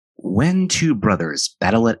When two brothers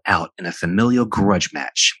battle it out in a familial grudge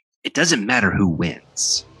match, it doesn't matter who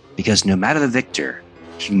wins, because no matter the victor,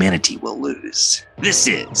 humanity will lose. This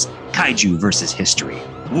is Kaiju vs. History,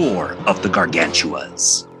 War of the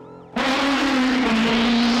Gargantuas.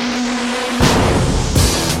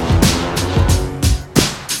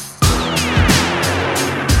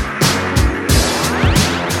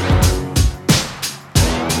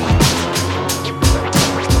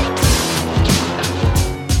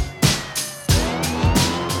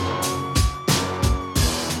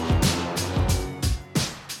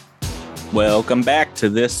 Welcome back to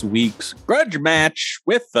this week's grudge match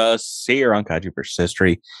with us here on Kaiju vs.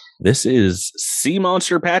 History. This is Sea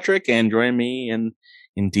Monster Patrick, and joining me in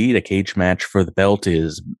indeed a cage match for the belt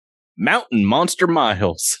is Mountain Monster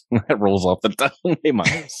Miles. That rolls off the tongue. Hey,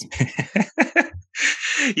 Miles.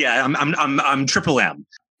 Yeah, I'm Triple M.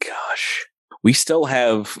 Gosh, we still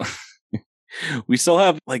have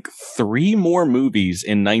like 3 more movies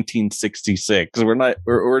in 1966.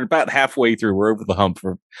 We're about halfway through. We're over the hump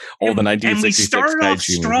for all the 1966 and we started off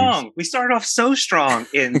strong. Movies. We started off so strong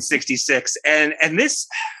in 66. and this,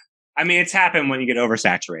 I mean, it's happened when you get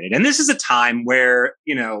oversaturated. And this is a time where,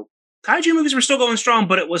 kaiju movies were still going strong,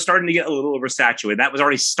 but it was starting to get a little oversaturated. That was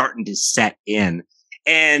already starting to set in.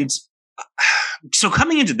 And so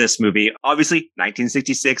coming into this movie, obviously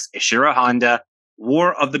 1966, Ishiro Honda,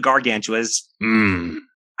 War of the Gargantuas.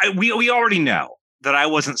 We already know that I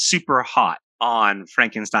wasn't super hot on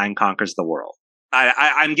Frankenstein Conquers the World.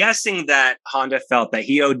 I'm guessing that Honda felt that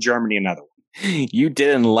he owed Germany another one. You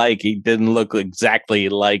didn't he didn't look exactly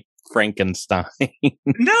like Frankenstein.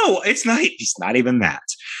 No, it's not. It's not even that.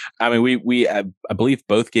 I mean, I believe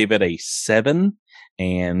both gave it a 7,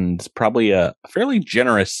 and probably a fairly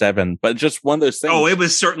generous 7, but just one of those things. Oh, it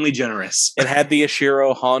was certainly generous. It had the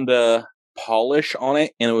Ishiro Honda polish on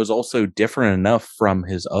it, and it was also different enough from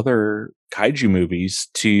his other kaiju movies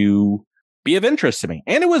to be of interest to me.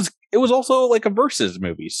 And it was also like a versus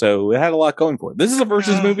movie, so it had a lot going for it. This is a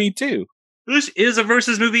versus movie too. This is a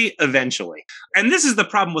versus movie eventually. And this is the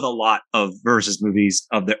problem with a lot of versus movies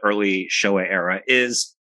of the early Showa era,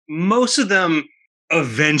 is most of them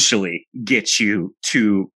eventually get you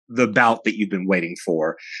to the bout that you've been waiting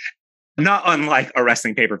for. Not unlike a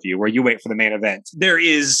wrestling pay-per-view where you wait for the main event. There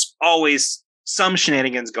is always some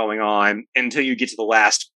shenanigans going on until you get to the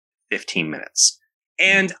last 15 minutes.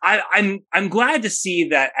 And I'm glad to see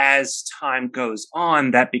that as time goes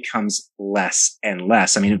on, that becomes less and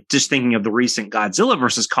less. I mean, just thinking of the recent Godzilla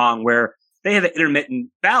versus Kong, where they have intermittent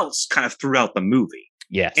bouts kind of throughout the movie.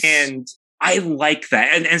 Yes. And I like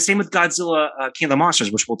that. And same with Godzilla King of the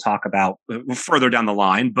Monsters, which we'll talk about further down the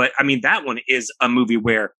line. But I mean, that one is a movie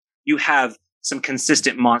where you have some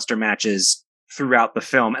consistent monster matches throughout the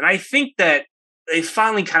film. And I think that they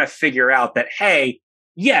finally kind of figure out that, hey,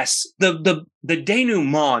 yes, the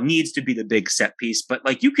denouement needs to be the big set piece, but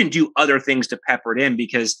like you can do other things to pepper it in,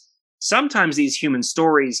 because sometimes these human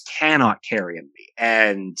stories cannot carry a movie.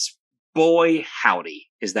 And boy, howdy,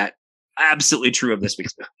 is that absolutely true of this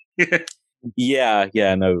week's movie. Yeah,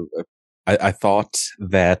 no. I thought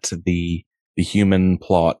that the human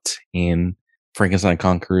plot in Frankenstein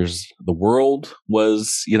Conquers the World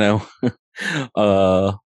was,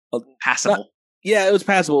 passable. It was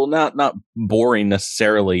passable. Not boring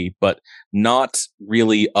necessarily, but not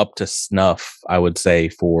really up to snuff, I would say,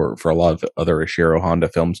 for a lot of other Ishiro Honda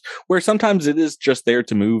films, where sometimes it is just there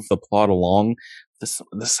to move the plot along.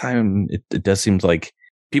 This time, it does seem like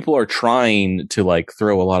people are trying to like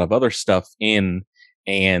throw a lot of other stuff in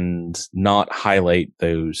and not highlight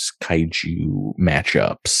those kaiju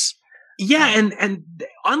matchups. Yeah, and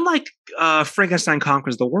unlike Frankenstein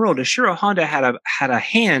Conquers the World, Ishiro Honda had a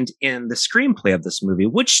hand in the screenplay of this movie,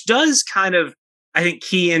 which does kind of, I think,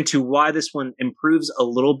 key into why this one improves a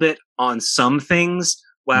little bit on some things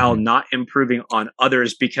while not improving on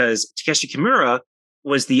others, because Takeshi Kimura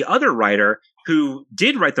was the other writer who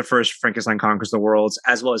did write the first Frankenstein Conquers the World,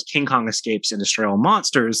 as well as King Kong Escapes and Destroy All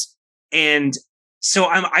Monsters. And so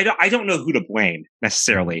I don't know who to blame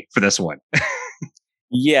necessarily for this one.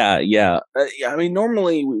 Yeah. I mean,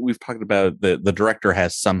 normally we've talked about the director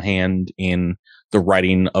has some hand in the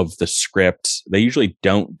writing of the script. They usually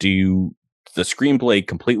don't do the screenplay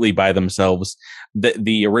completely by themselves.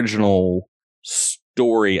 The original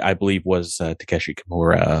story, I believe, was Takeshi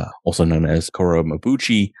Kimura, also known as Koro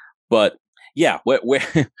Mabuchi. But yeah,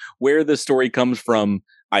 where the story comes from,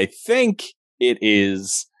 I think it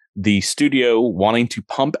is the studio wanting to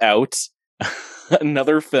pump out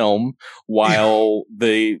another film while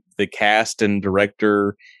the cast and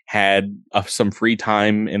director had some free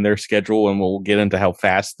time in their schedule, and we'll get into how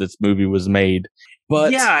fast this movie was made.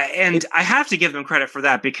 But yeah, and I have to give them credit for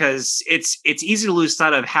that because it's easy to lose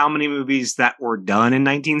sight of how many movies that were done in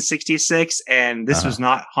 1966, and this was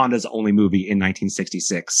not Honda's only movie in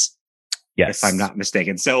 1966. Yes, if I'm not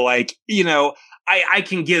mistaken. So, like, you know, I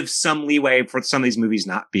can give some leeway for some of these movies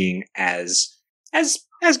not being as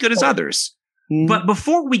good as others. But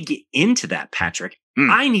before we get into that, Patrick,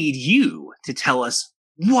 I need you to tell us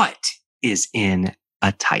what is in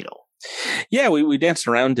a title. Yeah, we danced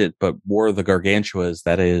around it, but War of the Gargantuas,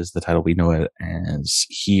 that is the title we know it as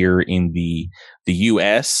here in the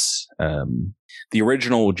U.S. The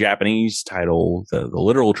original Japanese title, the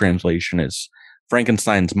literal translation is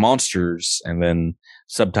Frankenstein's Monsters, and then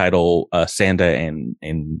subtitle Sanda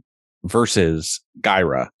and versus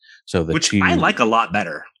Gyra. So which I like a lot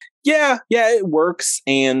better. Yeah, it works.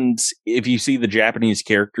 And if you see the Japanese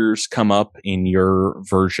characters come up in your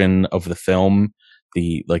version of the film,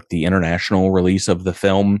 the international release of the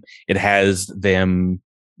film, it has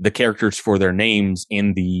the characters for their names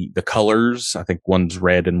in the colors. I think one's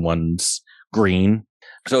red and one's green.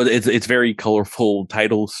 So it's very colorful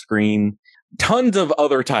title screen. Tons of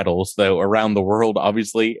other titles though around the world.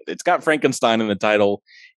 Obviously, it's got Frankenstein in the title.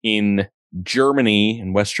 In Germany,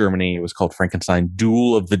 in West Germany, it was called Frankenstein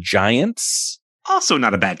Duel of the Giants. Also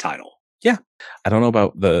not a bad title. Yeah. I don't know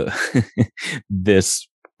about this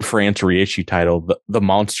France reissue title, the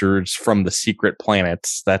Monsters from the Secret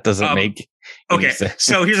Planets. That doesn't make any sense.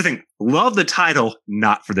 So here's the thing. Love the title,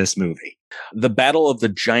 not for this movie. The Battle of the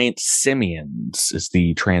Giant Simians is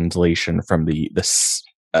the translation from the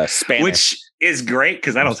Spanish. Which is great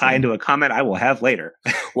because that'll tie into a comment I will have later.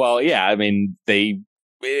 Well, yeah, I mean,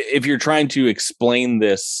 if you're trying to explain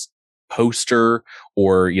this poster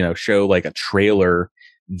or, you know, show like a trailer,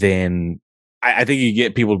 then I think you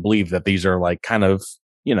get people to believe that these are like kind of,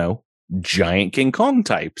 you know, giant King Kong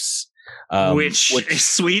types. Which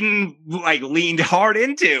Sweden like leaned hard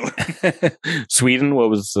into. Sweden,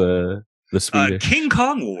 what was the Swedish? King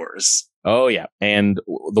Kong Wars. Oh yeah, and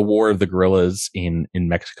the War of the Gorillas in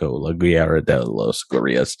Mexico, La Guerra de los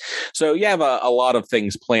Gorillas. So you have a lot of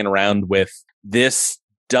things playing around with. This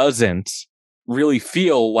doesn't really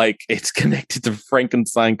feel like it's connected to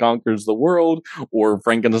Frankenstein Conquers the World or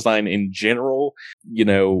Frankenstein in general. You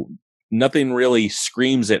know, nothing really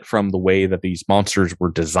screams it from the way that these monsters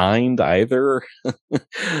were designed either.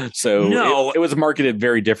 So no. it was marketed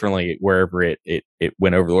very differently wherever it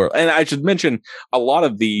went over the world. And I should mention a lot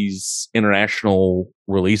of these international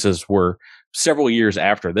releases were several years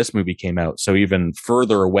after this movie came out. So even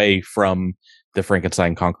further away from the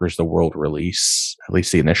Frankenstein Conquers the World release, at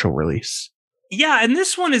least the initial release. Yeah. And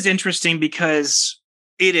this one is interesting because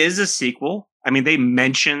it is a sequel. I mean, they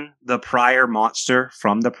mention the prior monster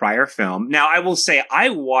from the prior film. Now, I will say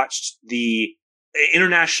I watched the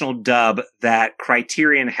international dub that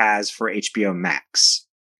Criterion has for HBO Max,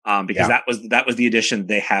 because that was the edition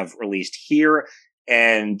they have released here.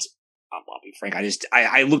 And I'll be frank,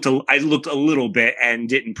 I looked a little bit and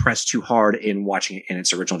didn't press too hard in watching it in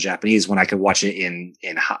its original Japanese when I could watch it in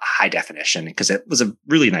high definition because it was a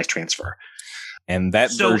really nice transfer. And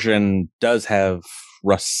that version does have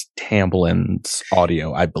Russ Tamblin's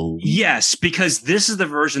audio, I believe. Yes, because this is the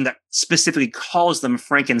version that specifically calls them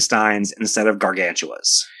Frankensteins instead of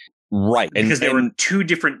Gargantuas. Right. Because there were two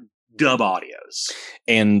different dub audios.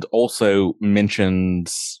 And also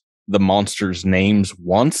mentions the monsters' names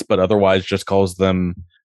once, but otherwise just calls them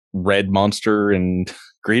Red Monster and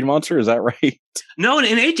Green Monster. Is that right? No,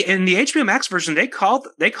 in the HBO Max version, they call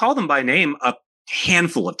them by name a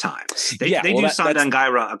handful of times. They do Sanda and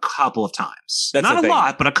Gyra a couple of times. Not a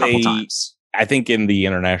lot, but a couple times. I think in the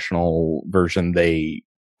international version, they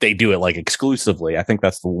do it like exclusively. I think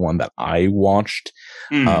that's the one that I watched,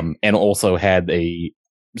 and also had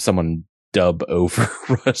someone dub over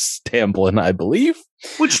Russ Tamblyn, I believe,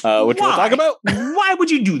 which we'll talk about. Why would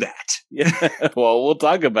you do that? Yeah, well, we'll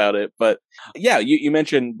talk about it. But yeah, you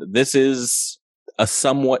mentioned this is a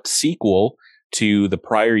somewhat sequel to the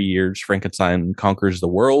prior year's Frankenstein Conquers the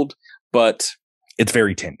World, but it's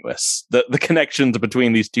very tenuous. The connections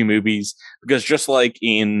between these two movies, because just like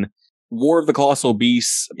in War of the Colossal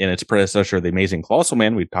Beasts and its predecessor, The Amazing Colossal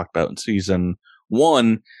Man, we talked about in season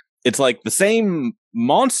 1, it's like the same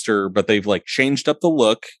monster, but they've like changed up the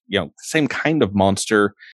look, you know, same kind of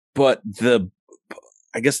monster, but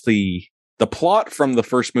I guess the plot from the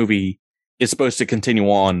first movie is supposed to continue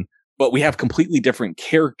on, but we have completely different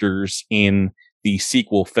characters in the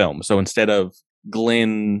sequel film. So instead of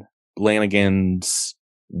Glenn Lanigan's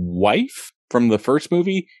wife from the first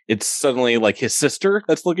movie, it's suddenly like his sister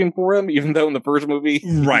that's looking for him, even though in the first movie,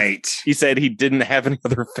 right, he said he didn't have any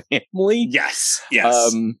other family. Yes.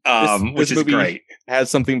 This which is movie great. Has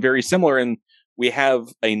something very similar, and we have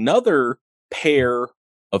another pair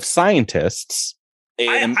of scientists,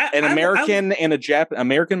 an American and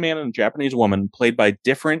American man and a Japanese woman, played by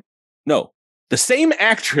the same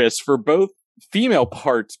actress for both female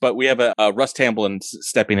parts, but we have a Russ Tamblyn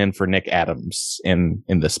stepping in for Nick Adams in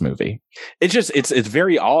this movie. It's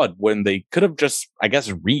very odd when they could have just, I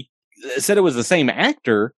guess, said it was the same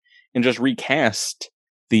actor and just recast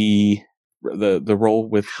the role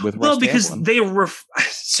with Russ because Tamblyn. they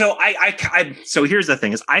so here's the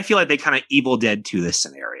thing is I feel like they kind of Evil Dead 2 this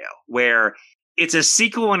scenario where it's a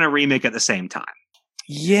sequel and a remake at the same time.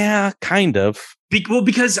 Yeah, kind of.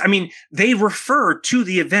 Because I mean, they refer to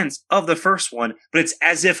the events of the first one, but it's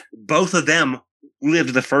as if both of them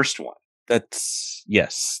lived the first one. That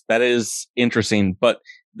is interesting, but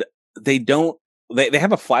they don't. They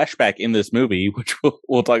have a flashback in this movie, which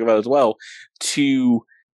we'll talk about as well, to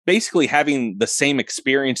basically having the same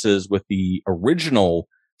experiences with the original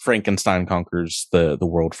Frankenstein Conquers the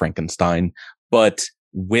World Frankenstein, but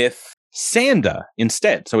with Sanda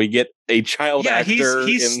instead. So we get a child actor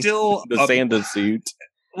he's in still the Sanda suit.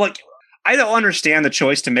 Like, I don't understand the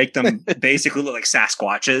choice to make them basically look like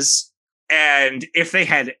Sasquatches. And if they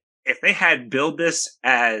had billed this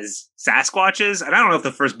as Sasquatches, and I don't know if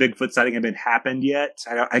the first Bigfoot sighting had happened yet.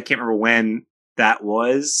 I can't remember when that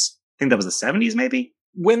was. I think that was the 70s, maybe.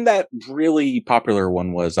 When that really popular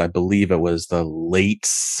one was, I believe it was the late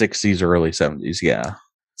 60s or early 70s. Yeah.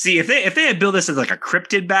 See, if they had built this as like a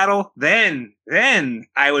cryptid battle, then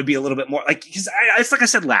I would be a little bit more like, because it's like I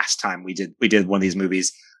said last time we did one of these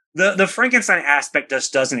movies. The Frankenstein aspect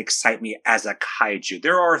just doesn't excite me as a kaiju.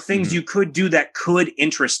 There are things you could do that could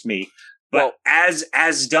interest me, but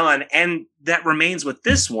as done, and that remains with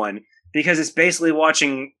this one because it's basically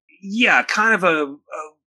watching, kind of a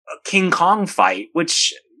King Kong fight,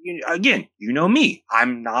 which. Again, you know me.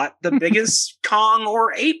 I'm not the biggest Kong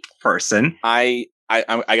or ape person. I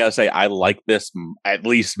gotta say, I like this at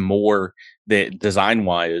least more design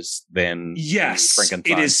wise than Frankenstein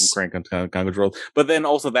it is from Frankenstein Conquers the World. But then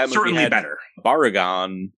also that movie certainly had better.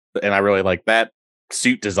 Baragon, and I really like that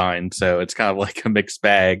suit design. So it's kind of like a mixed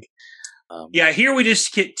bag. Here we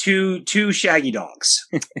just get two shaggy dogs,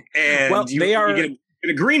 and you get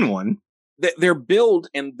a green one. They're billed,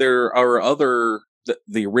 and there are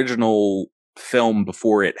the original film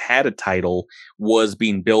before it had a title was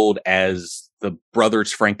being billed as the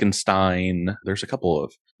Brothers Frankenstein. There's a couple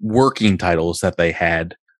of working titles that they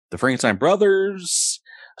had: the Frankenstein Brothers,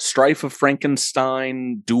 Strife of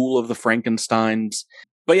Frankenstein, Duel of the Frankensteins.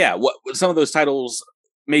 But yeah, what some of those titles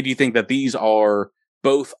made you think that these are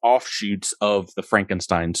both offshoots of the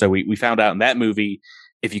Frankenstein. So we found out in that movie,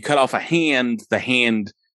 if you cut off a hand, the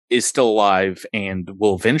hand is still alive and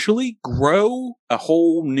will eventually grow a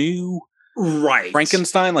whole new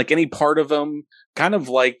Frankenstein, like any part of them, kind of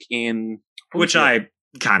like in... Which I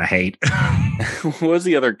kind of hate. What was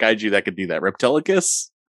the other kaiju that could do that? Reptilicus?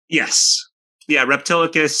 Yes. Yeah,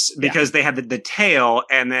 Reptilicus, because they had the tail,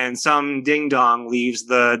 and then some ding-dong leaves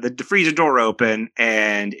the freezer door open,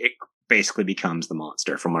 and it basically becomes the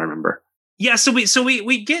monster, from what I remember. Yeah, so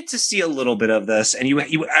we get to see a little bit of this, and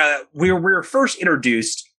we were first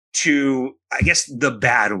introduced to, I guess, the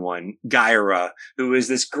bad one, Gyra, who is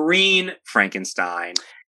this green Frankenstein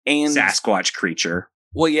and Sasquatch creature.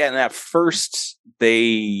 Well, yeah, and at first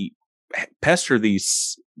they pester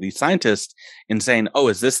these scientists in saying, "Oh,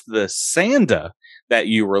 is this the Sanda that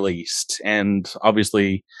you released?" And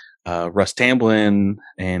obviously, Russ Tamblyn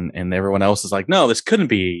and everyone else is like, "No, this couldn't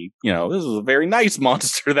be. This is a very nice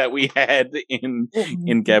monster that we had in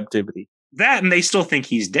captivity." That, and they still think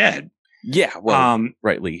he's dead. Yeah, well,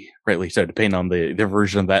 rightly so, depending on the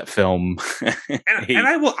version of that film. and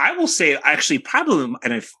I will say, actually, probably,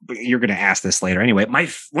 and if you're going to ask this later anyway,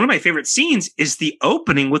 one of my favorite scenes is the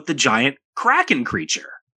opening with the giant Kraken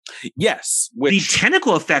creature. Yes, the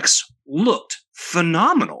tentacle effects looked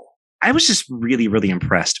phenomenal. I was just really, really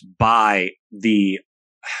impressed by the.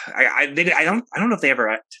 I don't know if they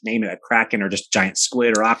ever name it a Kraken or just giant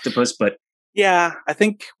squid or octopus, but yeah, I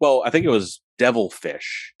think it was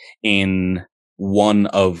Devilfish in one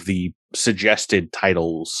of the suggested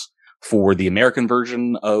titles for the American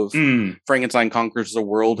version of Frankenstein Conquers the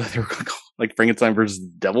World. They were like Frankenstein versus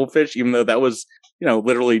Devilfish, even though that was,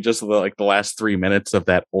 literally just the last 3 minutes of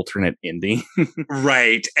that alternate ending.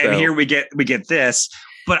 Right. And here we get this.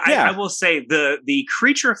 But yeah. I will say the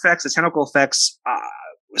creature effects, the tentacle effects,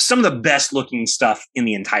 some of the best looking stuff in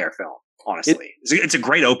the entire film, honestly. It's a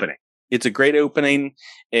great opening. It's a great opening,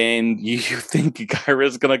 and you think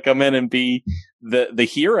Gyra's going to come in and be the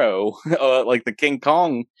hero, like the King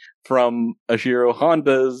Kong from Ashiro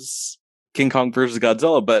Honda's King Kong versus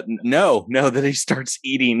Godzilla, but no, then he starts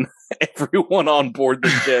eating everyone on board the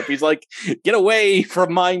ship. He's like, get away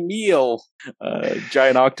from my meal,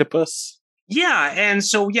 giant octopus. Yeah, and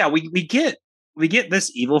so we get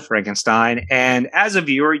this evil Frankenstein, and as a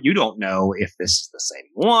viewer, you don't know if this is the same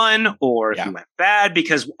one or if he went bad,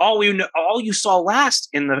 because all you saw last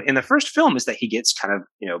in the first film is that he gets kind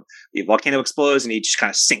of, the volcano explodes and he just kind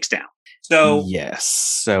of sinks down. So yes.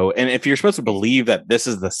 So, and if you're supposed to believe that this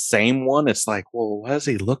is the same one, it's like, well, why does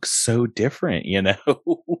he look so different?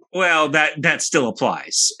 Well, that still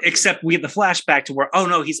applies, except we get the flashback to where, oh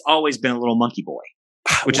no, he's always been a little monkey boy,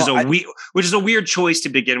 which is a weird choice to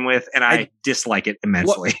begin with, and I dislike it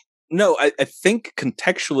immensely. No, I think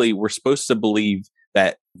contextually we're supposed to believe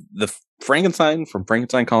that the Frankenstein from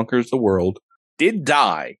Frankenstein Conquers the World did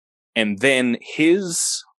die, and then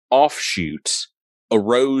his offshoot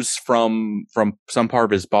arose from some part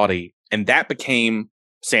of his body, and that became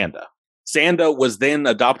Sanda. Sanda was then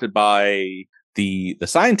adopted by the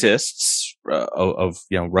scientists of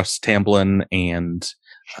Russ Tamblyn and.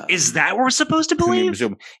 Is that what we're supposed to believe?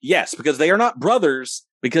 Yes, because they are not brothers.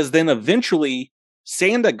 Because then eventually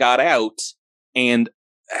Sanda got out, and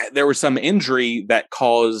there was some injury that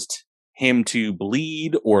caused him to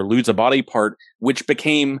bleed or lose a body part, which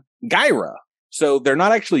became Gyra. So they're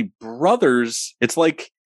not actually brothers. It's like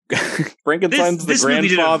Frankenstein's the grandfather. This movie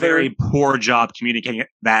did a very poor job communicating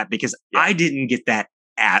that, because I didn't get that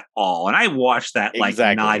at all, and I watched that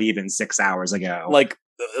not even 6 hours ago. Like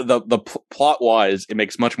the plot wise, it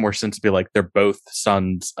makes much more sense to be like they're both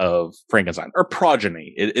sons of Frankenstein or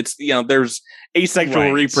progeny. It's there's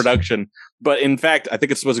asexual reproduction, but in fact, I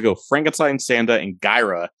think it's supposed to go Frankenstein, Sanda, and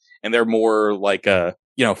Gyra, and they're more like a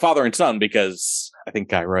father and son, because I think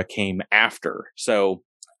Gyra came after. So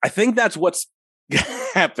I think that's what's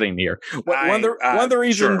happening here. One of the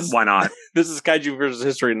reasons, sure, why not? This is Kaiju versus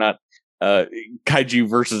history, not Kaiju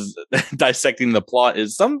versus dissecting the plot,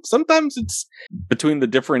 is sometimes it's between the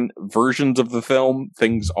different versions of the film,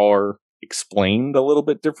 things are explained a little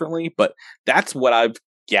bit differently, but that's what I've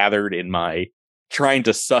gathered in my trying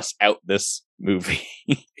to suss out this movie.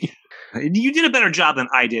 You did a better job than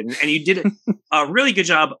I did, and you did a really good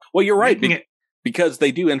job. Well, you're right, because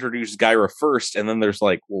they do introduce Gyra first, and then there's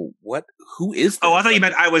like, well, what? Who is this? Oh, I thought you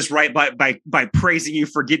meant I was right by praising you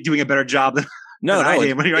for doing a better job than I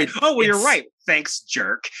did. When you're like, you're right. Thanks,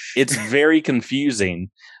 jerk. It's very confusing.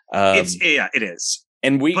 It is.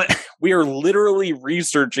 And we are literally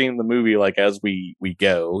researching the movie like as we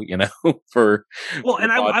go, for. Well,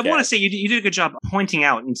 and I want to say you did a good job pointing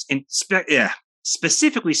out and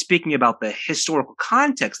specifically speaking about the historical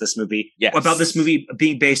context of this movie, about this movie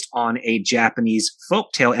being based on a Japanese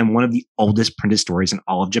folktale and one of the oldest printed stories in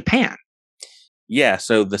all of Japan. Yeah,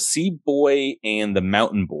 so the Sea Boy and the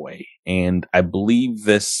Mountain Boy, and I believe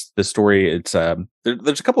the story. It's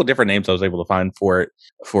there's a couple of different names I was able to find for it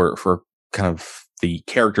for kind of the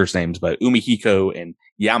characters' names, but Umihiko and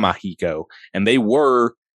Yamahiko, and they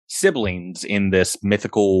were siblings in this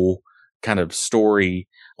mythical kind of story.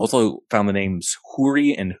 Also found the names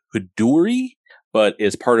Huri and Huduri, but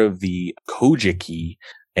is part of the Kojiki,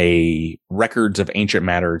 a Records of Ancient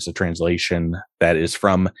Matters, a translation that is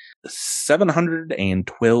from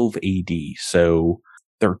 712 AD, so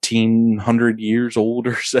 1,300 years old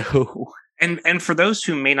or so. And for those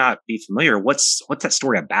who may not be familiar, what's that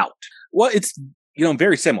story about? Well, it's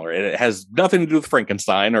very similar. It has nothing to do with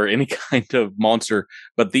Frankenstein or any kind of monster,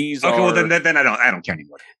 but these are... Well, then I don't care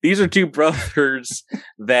anymore. These are two brothers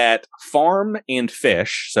that farm and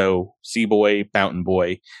fish, so Sea Boy, Mountain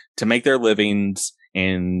Boy, to make their livings,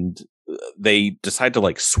 and they decide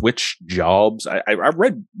to switch jobs. I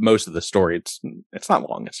read most of the story. It's not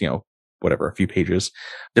long. It's, a few pages,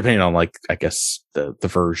 depending on I guess the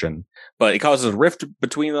version, but it causes a rift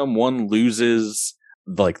between them. One loses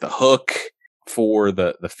the hook for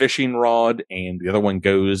the fishing rod, and the other one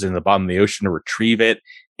goes in the bottom of the ocean to retrieve it,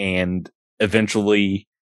 and eventually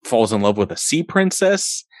falls in love with a sea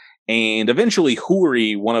princess. And eventually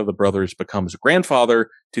Huri, one of the brothers, becomes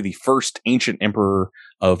grandfather to the first ancient emperor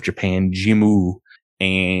of Japan, Jimmu.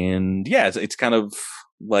 And it's kind of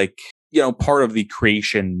part of the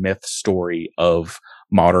creation myth story of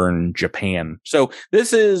modern Japan. So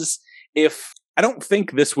this is, I don't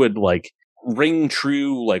think this would ring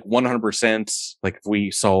true 100%, if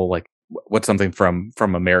we saw what's something from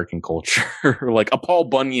American culture, a Paul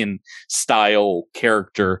Bunyan style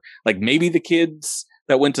character, maybe the kids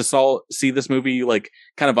that went to see this movie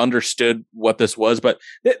kind of understood what this was, but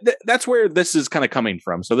that's where this is kind of coming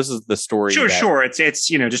from. So this is the story. Sure. It's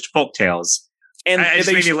just folk tales. And it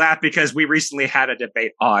just made me laugh because we recently had a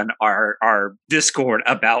debate on our Discord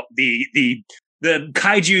about the the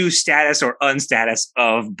kaiju status or unstatus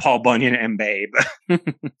of Paul Bunyan and Babe.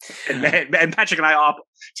 and Patrick and I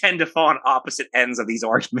tend to fall on opposite ends of these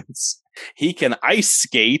arguments. He can ice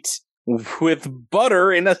skate with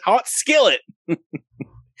butter in a hot skillet.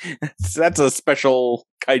 That's a special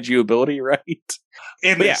kaiju ability, right?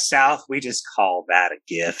 In the South, we just call that a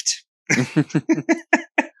gift.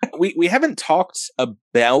 We haven't talked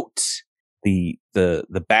about the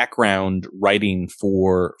background writing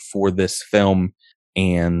for this film,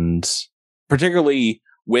 and particularly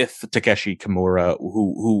with Takeshi Kimura,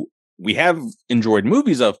 who we have enjoyed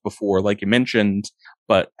movies of before, like you mentioned,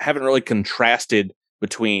 but haven't really contrasted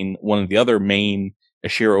between one of the other main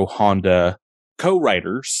Ishiro Honda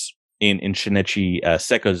co-writers in Shinichi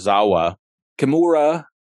Sekizawa. Kimura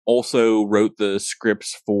also wrote the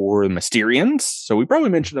scripts for Mysterians, so we probably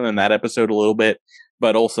mentioned them in that episode a little bit,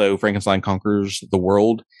 but also Frankenstein Conquers the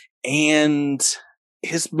World. And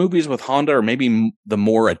his movies with Honda are maybe the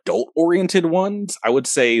more adult-oriented ones. I would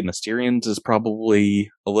say Mysterians is probably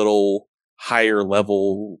a little higher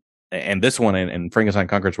level, and this one and Frankenstein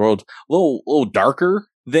Conquers the World a little darker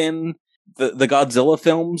than the Godzilla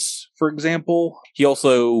films, for example. He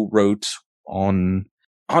also wrote on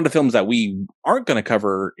Honda films that we aren't going to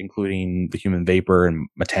cover, including The Human Vapor and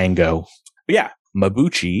Matango. But yeah,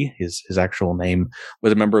 Mabuchi, his actual name,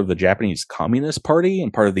 was a member of the Japanese Communist Party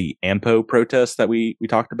and part of the Ampo protests that we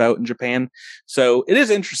talked about in Japan. So it is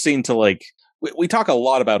interesting to we talk a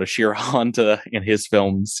lot about Ishiro Honda and his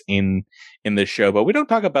films in this show, but we don't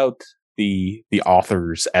talk about the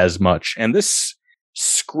authors as much. And this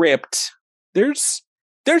script, there's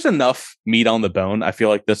enough meat on the bone. I feel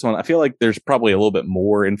like this one, there's probably a little bit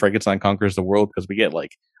more in Frankenstein Conquers the World, because we get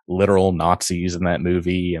literal Nazis in that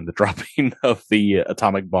movie and the dropping of the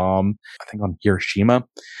atomic bomb, I think on Hiroshima.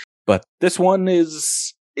 But this one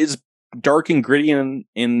is dark and gritty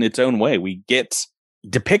in its own way. We get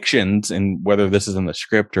depictions, and whether this is in the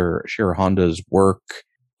script or Ishiro Honda's work,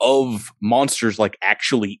 of monsters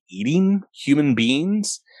actually eating human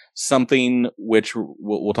beings. Something which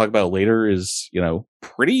we'll talk about later is,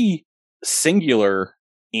 pretty singular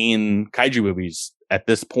in kaiju movies at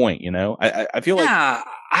this point. I feel like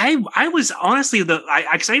I was honestly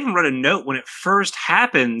because I even wrote a note when it first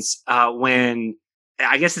happens, when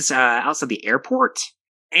I guess it's outside the airport,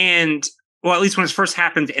 and well, at least when it first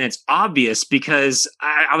happened, and it's obvious, because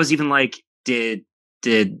I was even like, did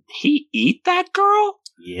he eat that girl?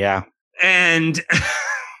 Yeah, and.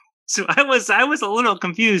 So I was a little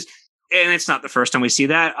confused, and it's not the first time we see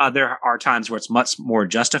that. There are times where it's much more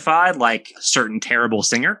justified, like a certain terrible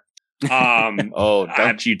singer. Oh,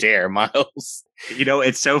 don't you dare, Miles.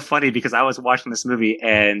 It's so funny because I was watching this movie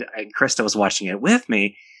and Krista was watching it with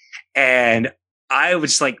me, and I would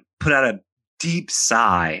just put out a deep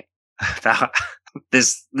sigh about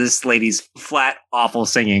this lady's flat, awful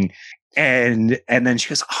singing, and then she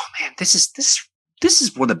goes, "Oh man, this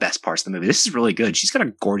is one of the best parts of the movie. This is really good. She's got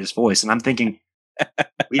a gorgeous voice." And I'm thinking,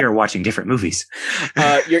 we are watching different movies.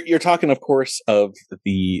 You're talking, of course, of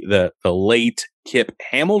the late Kip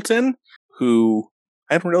Hamilton, who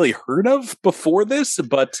I hadn't really heard of before this,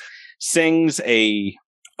 but sings a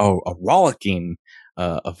rollicking,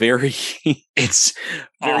 a very it's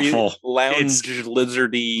awful lounge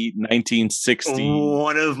lizardy 1960.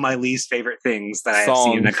 One of my least favorite things that I have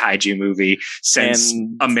seen in a kaiju movie since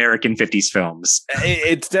American 50s films.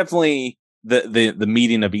 It's definitely the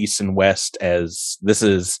meeting of East and West, as this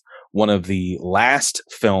is one of the last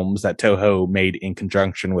films that Toho made in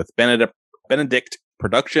conjunction with Benedict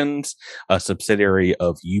Productions, a subsidiary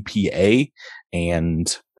of UPA,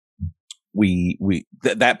 and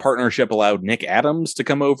that partnership allowed Nick Adams to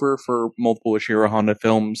come over for multiple Ishiro Honda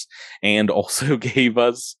films, and also gave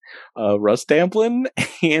us Russ Tamblyn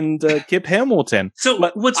and Kip Hamilton. So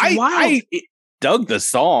what's wild? I dug the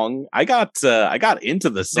song. I got into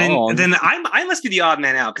the song. Then I must be the odd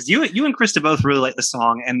man out, because you and Krista both really like the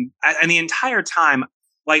song, and the entire time,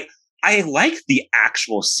 I like the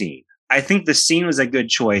actual scene. I think the scene was a good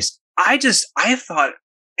choice. I thought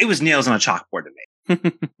it was nails on a chalkboard to me.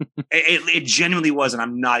 It genuinely was, and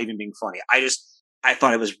I'm not even being funny. I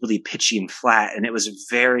thought it was really pitchy and flat, and it was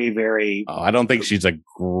very, very. Oh, I don't think she's a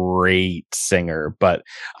great singer, but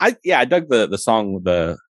I dug the song.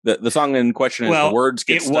 The song in question is the words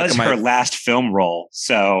get stuck in my. It was her last film role,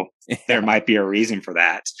 so there might be a reason for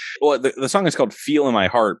that. Well, the song is called "Feel in My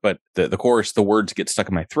Heart," but the chorus, "The words get stuck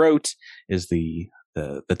in my throat," is the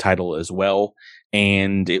title as well,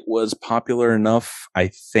 and it was popular enough, I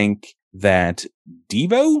think, that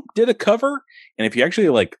Devo did a cover. And if you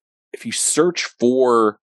actually if you search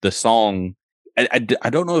for the song, I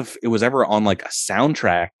don't know if it was ever on a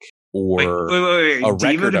soundtrack or wait. a Devo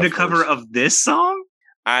record did a of cover hers. of this song?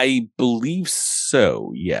 I believe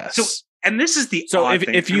so. Yes. So, and this is the So odd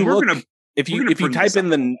thing. if you And we're look, gonna- if we're you gonna if you bring type this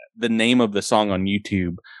in up. the name of the song on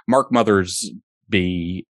YouTube, Mark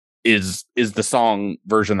Mothersby is the song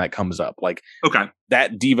version that comes up. Like, Okay.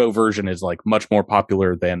 that Devo version is like much more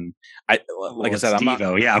popular than I said. I'm Devo.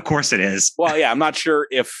 not. Yeah, of course it is. Well, yeah, I'm not sure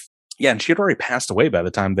if. Yeah, and she had already passed away by the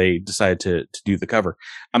time they decided to do the cover.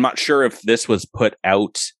 I'm not sure if this was put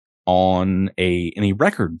out on any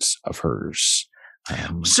records of hers.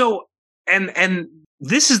 So, and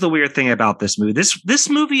this is the weird thing about this movie. This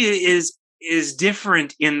movie is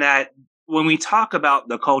different in that when we talk about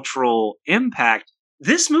the cultural impact,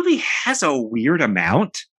 this movie has a weird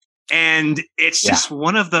amount, and it's just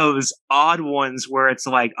one of those odd ones where it's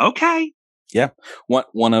like, okay. Yeah,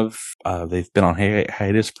 one of they've been on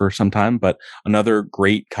hiatus for some time, but another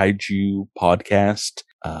great kaiju podcast,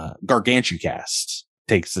 Gargantucast,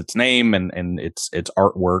 takes its name and its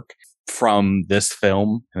artwork from this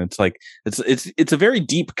film, and it's like it's a very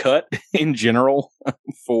deep cut in general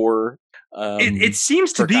for. It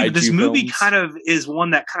seems to be, but this movie films. kind of is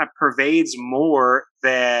one that kind of pervades more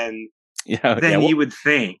than you would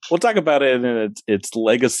think. We'll talk about it and its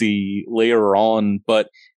legacy later on, but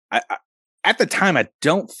I at the time, I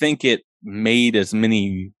don't think it made as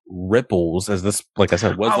many ripples as this, like I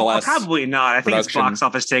said, was the last. Probably not. I think its box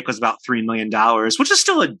office take was about $3 million, which is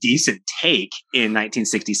still a decent take in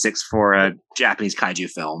 1966 for a Japanese kaiju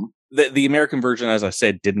film. The American version, as I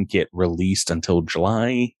said, didn't get released until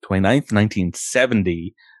July 29th,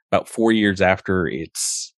 1970, about 4 years after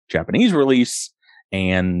its Japanese release.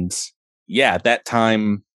 And yeah, at that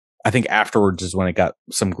time, I think afterwards is when it got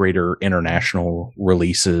some greater international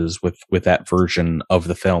releases with that version of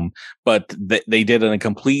the film. But they did a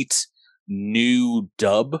complete new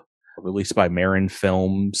dub released by Marin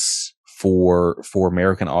Films for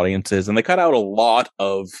American audiences. And they cut out a lot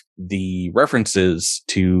of the references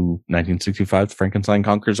to 1965's Frankenstein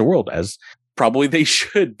Conquers the World, as probably they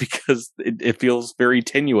should, because it feels very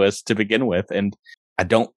tenuous to begin with. And I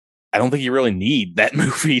don't think you really need that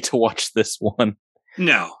movie to watch this one.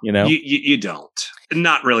 No, you know, you don't.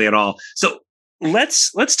 Not really at all. So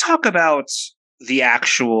let's talk about the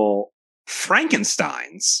actual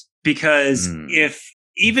Frankensteins, because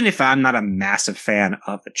even if I'm not a massive fan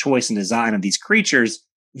of the choice and design of these creatures,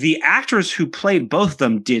 the actors who played both of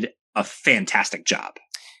them did a fantastic job.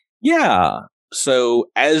 Yeah. So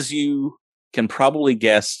as you can probably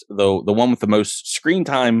guess, though, the one with the most screen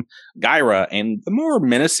time, Gyra, and the more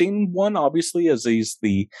menacing one, obviously, as he's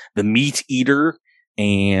the meat eater.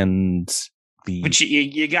 And but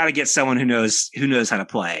you got to get someone who knows how to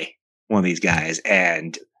play one of these guys,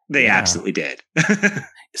 and they absolutely did.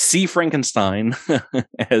 C. Frankenstein,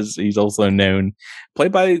 as he's also known,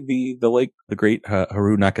 played by the great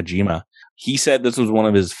Haru Nakajima. He said this was one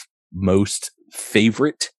of his most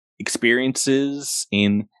favorite experiences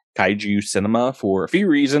in kaiju cinema for a few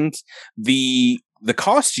reasons. The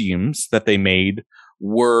costumes that they made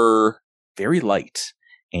were very light.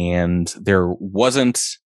 And there wasn't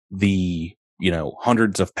the,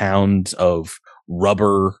 hundreds of pounds of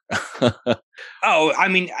rubber. Oh, I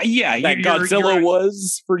mean, yeah. That Godzilla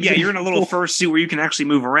was. For you're in a little fursuit where you can actually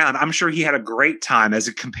move around. I'm sure he had a great time as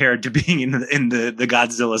compared to being in the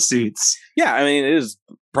Godzilla suits. Yeah, I mean, it is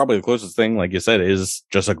probably the closest thing, like you said, is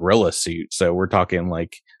just a gorilla suit. So we're talking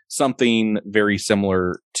like something very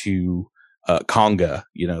similar to Konga,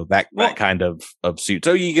 that kind of suit.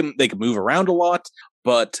 So they can move around a lot.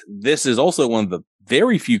 But this is also one of the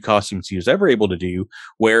very few costumes he was ever able to do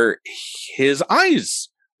where his eyes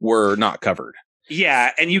were not covered. Yeah,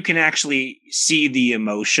 and you can actually see the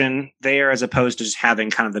emotion there as opposed to just having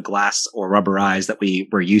kind of the glass or rubber eyes that we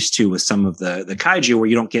were used to with some of the kaiju, where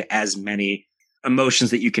you don't get as many emotions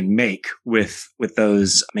that you can make with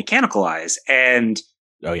those mechanical eyes. And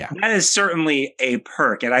oh yeah, that is certainly a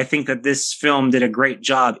perk. And I think that this film did a great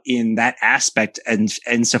job in that aspect. And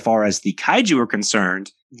insofar as the kaiju are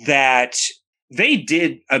concerned, that they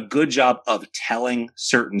did a good job of telling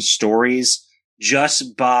certain stories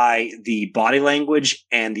just by the body language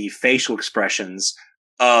and the facial expressions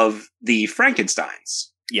of the Frankensteins.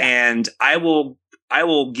 Yeah. And I will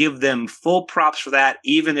give them full props for that,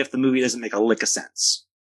 even if the movie doesn't make a lick of sense.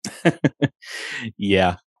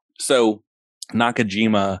 Yeah. So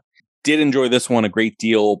Nakajima did enjoy this one a great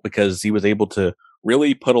deal because he was able to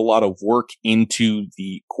really put a lot of work into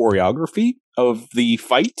the choreography of the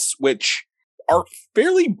fights, which are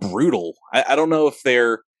fairly brutal. I don't know if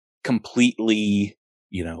they're completely,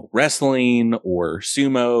 wrestling or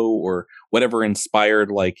sumo or whatever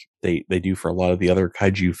inspired like they do for a lot of the other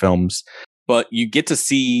kaiju films. but you get to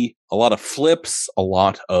see a lot of flips, a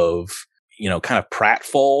lot of, kind of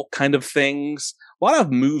pratfall kind of things, a lot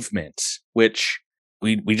of movement, which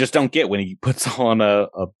we just don't get when he puts on a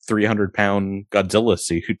 300-pound Godzilla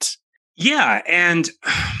suit. Yeah, and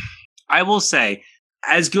I will say,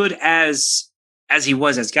 as good as he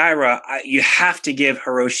was as Gaira, you have to give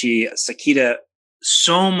Hiroshi Sakita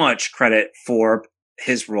so much credit for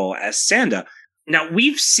his role as Sanda. Now,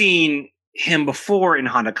 we've seen him before in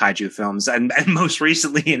Honda Kaiju films, and most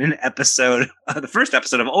recently in an episode, the first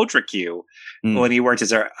episode of Ultra Q, when he worked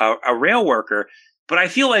as a rail worker. But I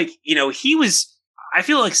feel like, I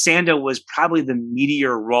feel like Sanda was probably the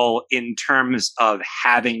meatier role in terms of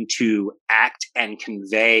having to act and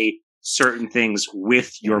convey certain things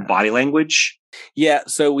with your body language. Yeah,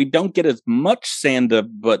 so we don't get as much Sanda,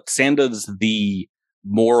 but Sanda's the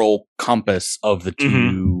moral compass of the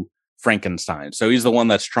two Frankenstein. So he's the one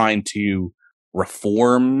that's trying to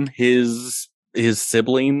reform his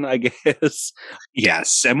sibling, I guess.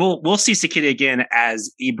 Yes, and we'll see Sakita again as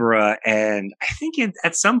Ibra, and I think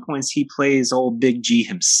at some points he plays old Big G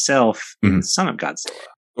himself in Son of Godzilla.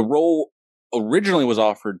 The role originally was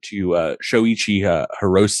offered to Shoichi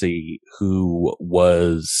Hirose, who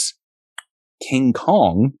was King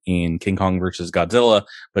Kong in King Kong versus Godzilla,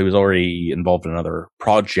 but he was already involved in another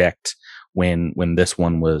project when this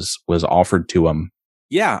one was offered to him.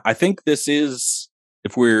 Yeah, I think this is,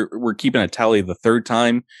 if we're keeping a tally, the third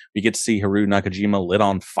time we get to see Haru Nakajima lit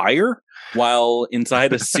on fire while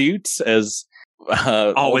inside a suit as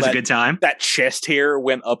always a good time. That chest hair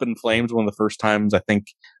went up in flames one of the first times, I think,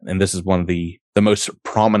 and this is one of the most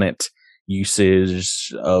prominent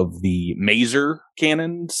usage of the Maser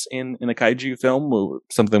cannons in a kaiju film,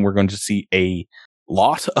 something we're going to see a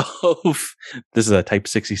lot of. This is a Type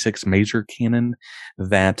 66 Maser cannon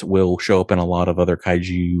that will show up in a lot of other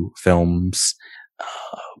kaiju films,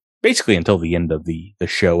 basically until the end of the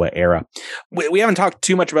Showa era. We haven't talked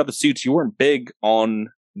too much about the suits. You weren't big on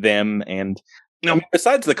them, and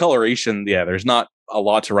besides the coloration, there's not a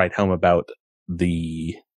lot to write home about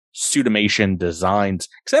the suitimation designs,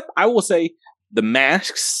 except I will say the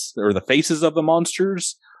masks or the faces of the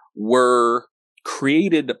monsters were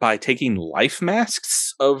created by taking life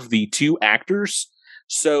masks of the two actors.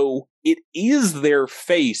 So it is their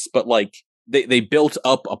face, but like they built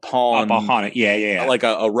up upon it. Yeah. Like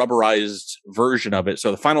a rubberized version of it.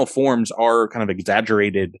 So the final forms are kind of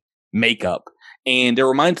exaggerated makeup. And it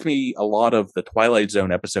reminds me a lot of the Twilight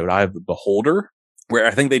Zone episode, Eye of the Beholder, where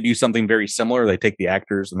I think they do something very similar. They take the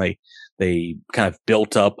actors and they kind of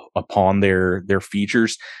built up upon their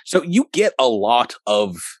features. So you get a lot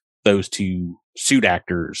of those two suit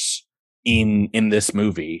actors in this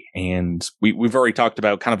movie. And we've already talked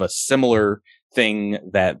about kind of a similar thing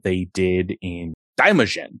that they did in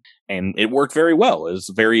Daimajin, and it worked very well. It was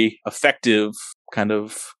a very effective kind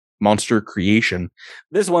of monster creation.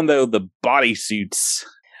 This one, though, the bodysuits,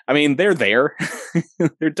 I mean, they're there.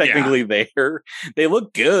 They're technically there. They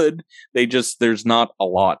look good. There's not a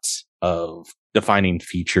lot of defining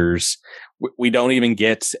features. We don't even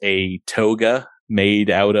get a toga made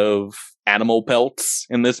out of animal pelts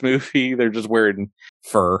in this movie. They're just wearing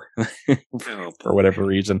fur for whatever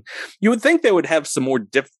reason. You would think they would have some more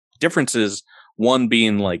differences, one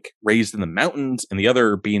being like raised in the mountains and the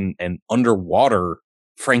other being an underwater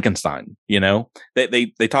Frankenstein.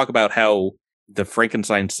 They talk about how the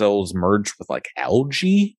Frankenstein cells merged with like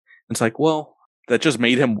algae. It's like, well, that just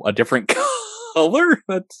made him a different color.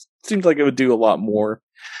 That seems like it would do a lot more.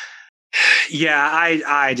 Yeah,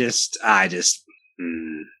 I just.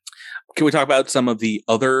 Can we talk about some of the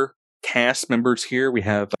other cast members here? We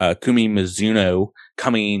have Kumi Mizuno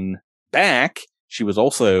coming back. She was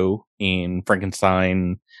also in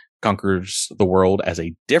Frankenstein Conquers the World as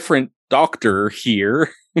a different doctor here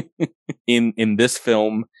in this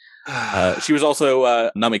film. She was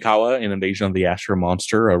also Namikawa in Invasion of the Astro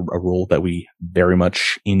Monster, a role that we very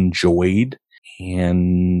much enjoyed.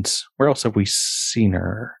 And where else have we seen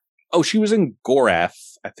her? Oh, she was in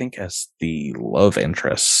Gorath, I think, as the love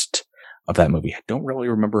interest of that movie. I don't really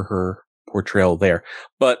remember her portrayal there,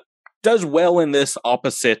 but does well in this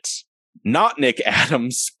opposite, not Nick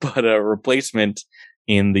Adams, but a replacement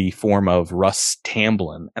in the form of Russ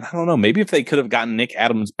Tamblyn. And I don't know, maybe if they could have gotten Nick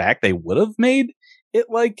Adams back, they would have made it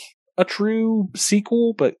like a true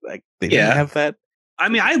sequel, but like they didn't have that. I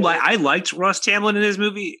mean, I liked Russ Tamblyn in his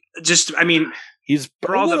movie. Just, I mean, he's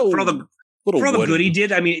for all the good he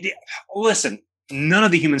did. I mean, listen, none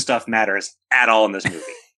of the human stuff matters at all in this movie.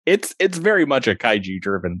 It's very much a kaiju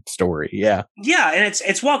driven story. Yeah. Yeah. And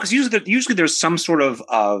it's wild because usually there's some sort of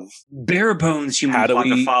bare bones human plot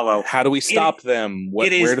to follow. How do we stop them? Where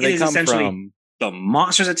do they come from? the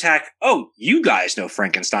monsters attack. Oh, you guys know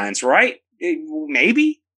Frankenstein's, right?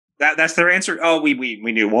 Maybe that's their answer. Oh, we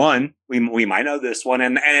knew one. We might know this one,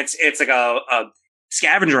 and it's like a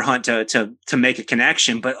scavenger hunt to make a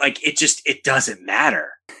connection, but like it doesn't matter.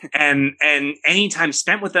 and any time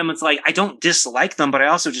spent with them, it's like I don't dislike them, but I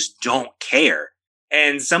also just don't care.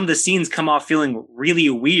 And some of the scenes come off feeling really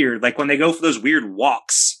weird, like when they go for those weird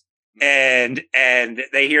walks and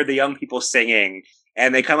they hear the young people singing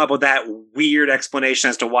and they come up with that weird explanation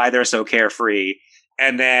as to why they're so carefree.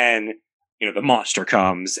 And then, the monster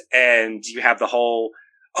comes and you have the whole,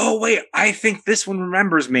 oh, wait, I think this one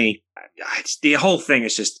remembers me. The whole thing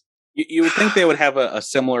is just... You would think they would have a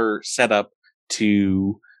similar setup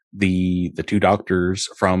to the two doctors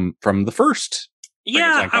from the first.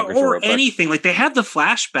 Yeah, or anything. Like, they have the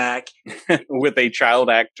flashback. With a child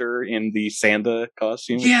actor in the Santa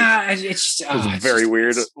costume. Yeah, it's very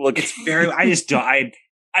weird. Look, it's very...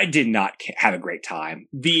 I did not have a great time.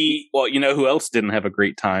 Well, you know who else didn't have a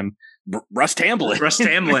great time? Russ Tamblyn. Russ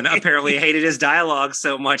Tamblyn apparently hated his dialogue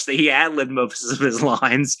so much that he ad-libbed most of his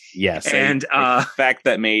lines. Yes, and a fact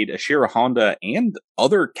that made Ashira Honda and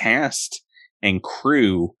other cast and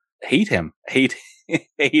crew hate him.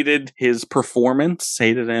 Hated his performance,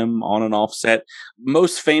 hated him on and off set.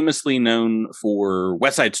 Most famously known for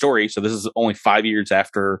West Side Story. So this is only 5 years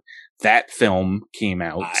after that film came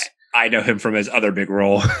out. I know him from his other big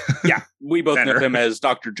role. Yeah, we both know him as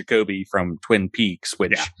Dr. Jacoby from Twin Peaks,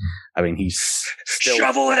 which, I mean, he's still...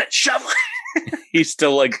 Shovel it! He's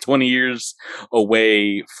still like 20 years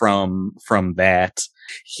away from that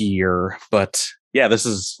here. But yeah, this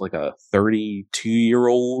is like a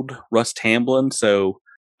 32-year-old Russ Tamblyn. So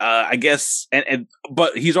I guess,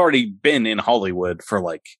 but he's already been in Hollywood for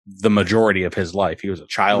like the majority of his life. He was a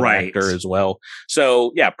child actor as well.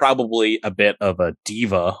 So yeah, probably a bit of a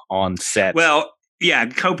diva on set. Well, yeah,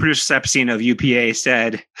 co-producer Epstein of UPA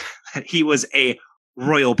said that he was a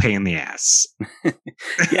royal pain in the ass.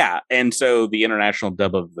 Yeah, and so the international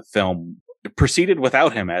dub of the film proceeded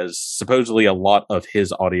without him, as supposedly a lot of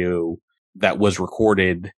his audio that was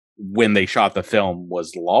recorded when they shot the film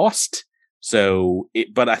was lost. So,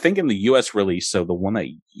 but I think in the US release, so the one that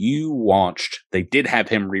you watched, they did have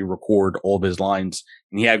him re-record all of his lines,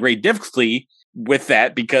 and he had great difficulty with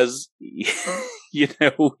that because,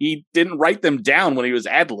 he didn't write them down when he was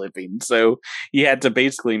ad-libbing. So he had to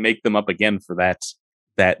basically make them up again for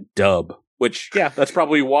that dub, which, yeah, that's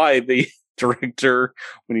probably why the director,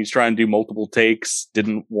 when he's trying to do multiple takes,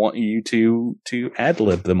 didn't want you to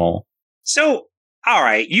ad-lib them all. So, all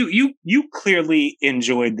right, you clearly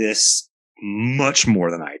enjoyed this much more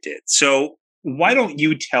than I did. So why don't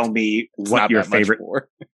you tell me what your favorite?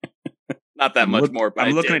 Not that much more.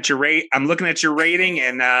 I'm looking at your rate. I'm looking at your rating,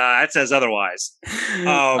 and that says otherwise.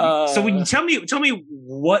 So when you tell me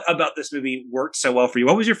what about this movie worked so well for you?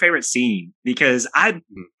 What was your favorite scene? Because I'm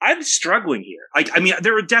struggling here. I mean,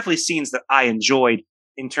 there were definitely scenes that I enjoyed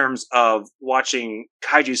in terms of watching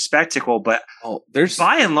kaiju spectacle, but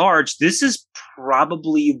by and large, this is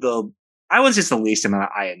probably I wouldn't say it's the least amount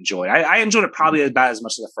I enjoyed. I enjoyed it probably about as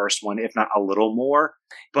much as the first one, if not a little more.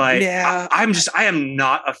 But yeah, I am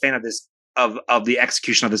not a fan of this, of the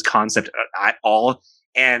execution of this concept at all.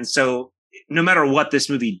 And so no matter what this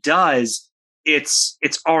movie does, it's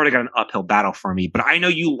already got an uphill battle for me. But I know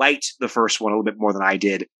you liked the first one a little bit more than I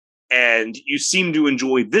did, and you seem to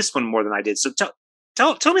enjoy this one more than I did. So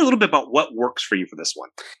tell me a little bit about what works for you for this one.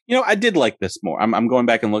 I did like this more. I'm going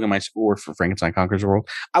back and looking at my score for Frankenstein Conquers the World.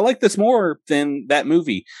 I like this more than that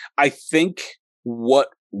movie. I think what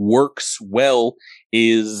works well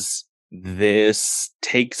is this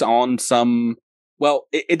takes on some, well,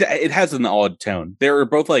 it has an odd tone. There are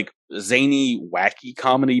both like zany, wacky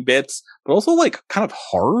comedy bits, but also like kind of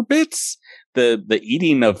horror bits. The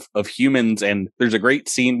eating of humans, and there's a great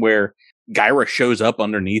scene where Gyra shows up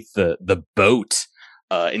underneath the boat.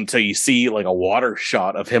 Until you see like a water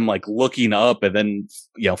shot of him like looking up, and then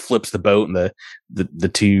flips the boat, and the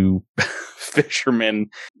two fishermen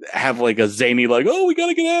have like a zany like, oh, we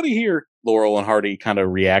gotta get out of here, Laurel and Hardy kind of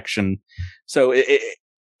reaction. So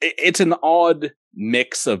it's an odd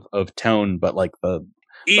mix of tone, but like the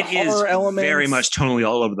horror elements, very much tonally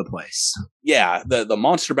all over the place. Yeah, the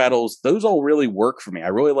monster battles, those all really work for me. I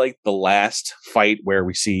really like the last fight where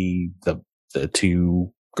we see the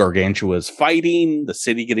two Gargantua's fighting, the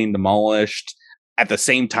city getting demolished. At the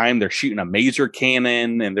same time, they're shooting a maser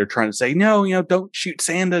cannon, and they're trying to say, no, don't shoot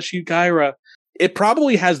Sanda, shoot Gyra. It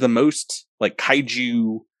probably has the most like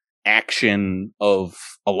kaiju action of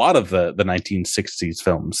a lot of the 1960s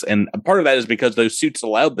films. And part of that is because those suits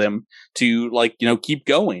allowed them to keep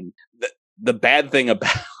going. the bad thing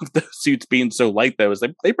about the suits being so light, though, is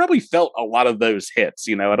they probably felt a lot of those hits.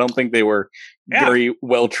 I don't think they were very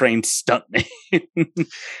well trained stuntmen.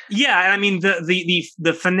 Yeah, and I mean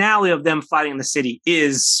the finale of them fighting in the city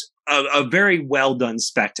is a very well done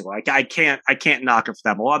spectacle. Like I can't knock it for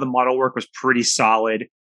them. A lot of the model work was pretty solid,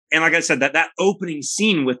 and like I said, that opening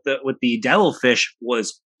scene with the devilfish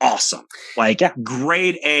was awesome. Like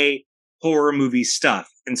grade A horror movie stuff.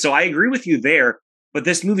 And so I agree with you there. But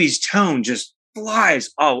this movie's tone just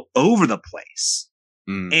flies all over the place.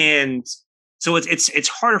 And so it's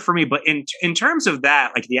harder for me. But in terms of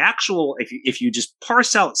that, like the actual, if you just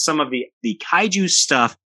parse out some of the kaiju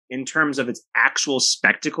stuff in terms of its actual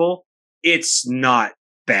spectacle, it's not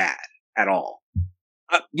bad at all.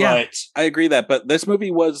 But I agree that. But this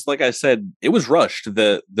movie was, like I said, it was rushed.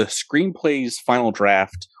 The screenplay's final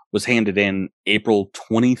draft was handed in April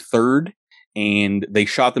 23rd, and they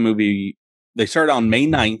shot the movie. They started on May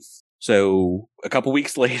 9th, so a couple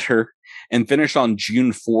weeks later, and finished on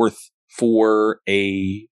June 4th for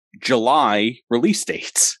a July release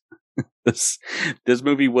date. This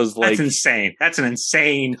movie was like... That's insane. That's an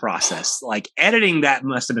insane process. Like, editing that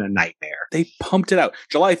must have been a nightmare. They pumped it out.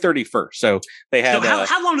 July 31st, so they had... So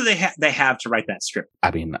how long do they have to write that script?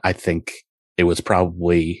 I mean, I think it was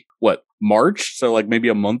probably, March? So, like, maybe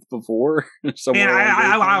a month before? Man,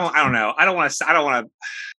 I don't know. I don't want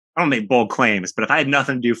to make bold claims, but if I had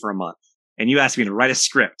nothing to do for a month and you asked me to write a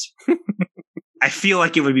script, I feel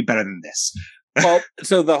like it would be better than this. Well,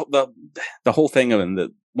 so the whole thing of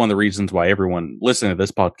one of the reasons why everyone listening to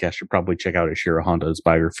this podcast should probably check out Ishiro Honda's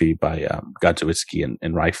biography by Godzowski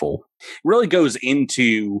and Rifle. It really goes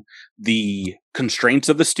into the constraints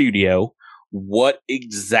of the studio. What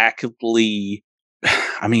exactly?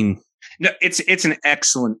 I mean, no, it's an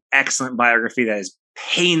excellent biography that is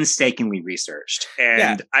painstakingly researched,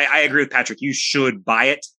 and I agree with Patrick. You should buy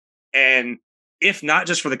it, and if not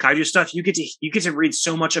just for the kaiju stuff, you get to read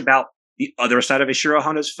so much about the other side of Ishiro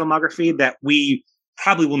Honda's filmography that we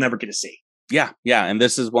probably will never get to see. Yeah, and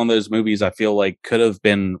this is one of those movies I feel like could have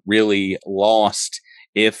been really lost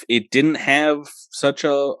if it didn't have such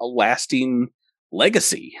a lasting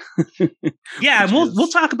legacy. Yeah, and we'll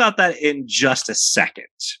talk about that in just a second,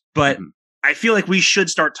 but I feel like we should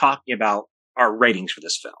start talking about our ratings for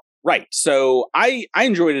this film. Right. So I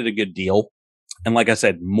enjoyed it a good deal. And like I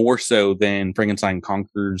said, more so than Frankenstein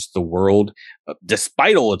Conquers the World,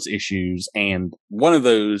 despite all its issues. And one of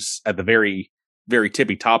those at the very, very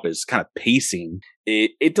tippy top is kind of pacing.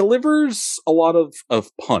 It delivers a lot of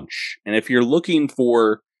punch. And if you're looking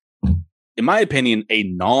for, in my opinion, a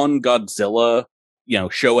non-Godzilla,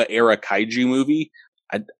 Showa era kaiju movie,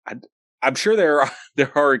 I'm sure there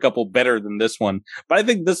are a couple better than this one, but I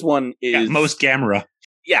think this one is most Gamera.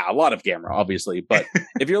 Yeah, a lot of Gamera, obviously. But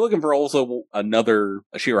if you're looking for also another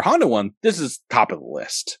Ishiro Honda one, this is top of the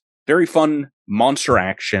list. Very fun monster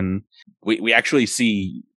action. We actually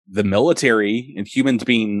see the military and humans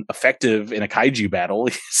being effective in a kaiju battle,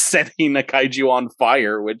 setting a kaiju on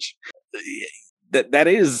fire, which that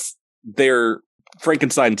is their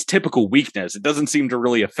Frankenstein's typical weakness. It doesn't seem to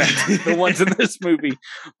really affect the ones in this movie.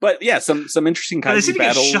 But yeah, some interesting kaiju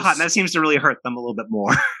battles. Get shot, and that seems to really hurt them a little bit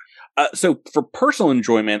more. So for personal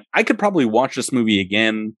enjoyment, I could probably watch this movie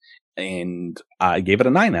again, and I gave it a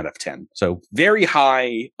 9 out of 10. So very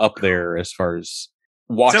high up there as far as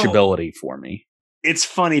watchability for me. It's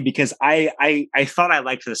funny because I thought I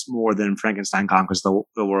liked this more than Frankenstein Conquers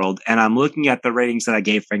the World, and I'm looking at the ratings that I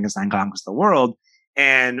gave Frankenstein Conquers the World,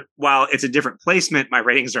 and while it's a different placement, my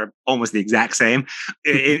ratings are almost the exact same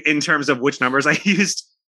in terms of which numbers I used.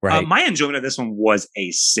 Right. My enjoyment of this one was a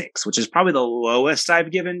 6, which is probably the lowest I've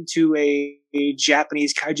given to a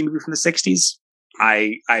Japanese kaiju movie from the 60s.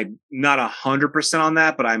 I'm not 100% on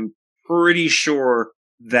that, but I'm pretty sure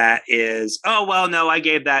that is... Oh, well, no, I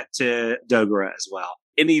gave that to Dogora as well.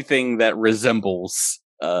 Anything that resembles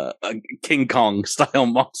a King Kong style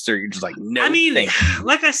monster, you're just like, no. I mean,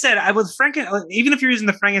 like I said, even if you're using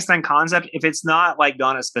the Frankenstein concept, if it's not like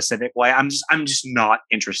done a specific way, I'm just not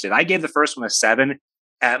interested. I gave the first one a 7.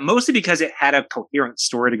 Mostly because it had a coherent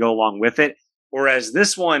story to go along with it. Whereas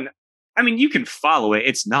this one, I mean, you can follow it.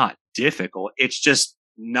 It's not difficult. It's just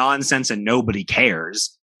nonsense and nobody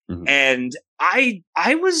cares. Mm-hmm. And I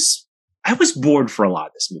was bored for a lot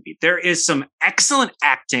of this movie. There is some excellent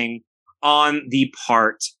acting on the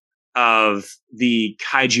part of the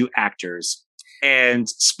kaiju actors, and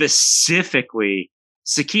specifically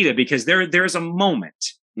Sakita, because there's a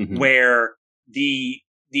moment where the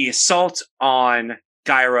assault on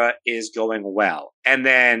Gaira is going well. And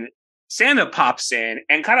then Santa pops in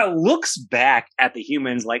and kind of looks back at the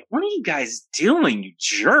humans like, what are you guys doing, you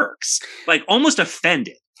jerks? Like almost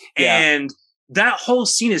offended. And that whole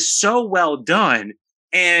scene is so well done,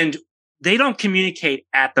 and they don't communicate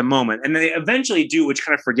at the moment. And they eventually do, which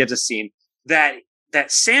kind of forgives a scene that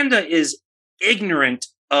Sanda is ignorant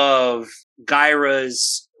of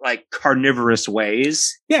Gyra's like carnivorous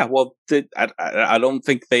ways. Yeah, well, I don't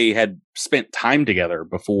think they had spent time together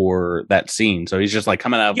before that scene. So he's just like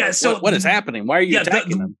coming out of like, so what is happening? Why are you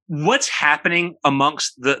attacking them? What's happening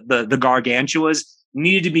amongst the gargantuas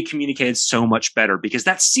needed to be communicated so much better, because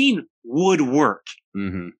that scene would work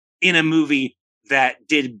in a movie that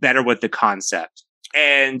did better with the concept.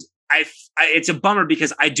 And it's a bummer,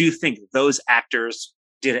 because I do think those actors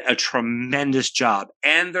did a tremendous job,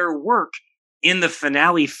 and their work in the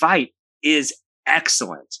finale fight is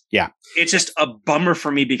excellent. Yeah. It's just a bummer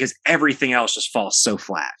for me because everything else just falls so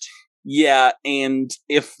flat. Yeah, and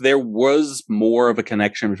if there was more of a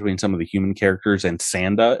connection between some of the human characters and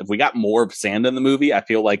Sanda, if we got more of Sanda in the movie, I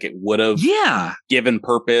feel like it would have given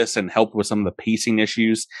purpose and helped with some of the pacing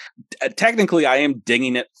issues. Technically, I am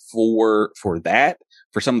dinging it for that,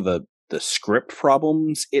 for some of the script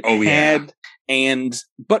problems it had.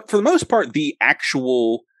 But for the most part, the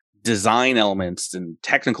actual design elements and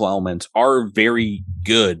technical elements are very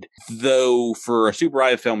good, though for a Super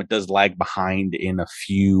 8 film it does lag behind in a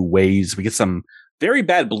few ways. We get some very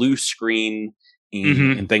bad blue screen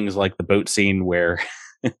in things like the boat scene where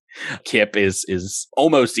Kip is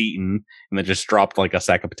almost eaten and then just dropped like a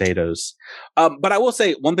sack of potatoes. But I will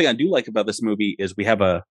say one thing I do like about this movie is we have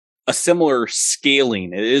a similar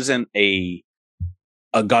scaling. It isn't a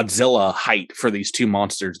Godzilla height for these two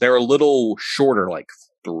monsters. They're a little shorter, like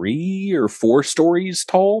 3 or 4 stories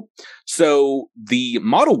tall. So the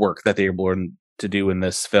model work that they were able to do in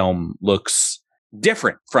this film looks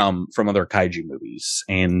different from other kaiju movies.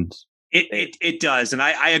 And it does. And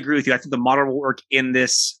I agree with you. I think the model work in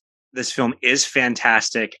this film is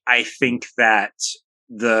fantastic. I think that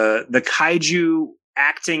the kaiju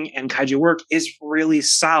acting and kaiju work is really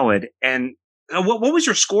solid. And what was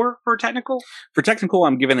your score for technical? For technical,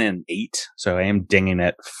 I'm giving it an 8. So I am dinging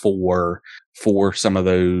it for some of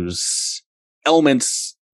those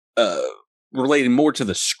elements relating more to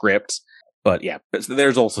the script. But yeah,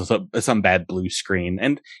 there's also some bad blue screen.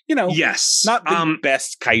 And, yes, not the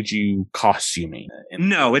best kaiju costuming.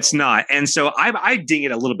 No, it's not. And so I ding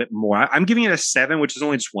it a little bit more. I'm giving it a 7, which is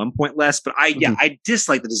only just 1 point less. But I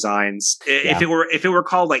dislike the designs. Yeah. If it were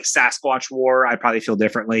called like Sasquatch War, I'd probably feel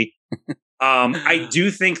differently. I do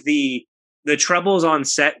think the troubles on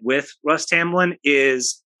set with Russ Tamblyn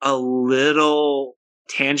is a little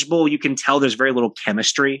tangible. You can tell there's very little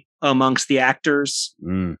chemistry amongst the actors.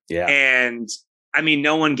 And I mean,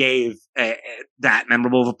 no one gave that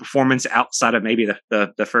memorable of a performance outside of maybe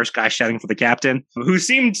the first guy shouting for the captain, who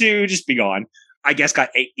seemed to just be gone. I guess got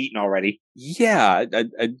eaten already. Yeah, I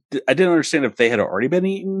didn't understand if they had already been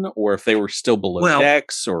eaten or if they were still below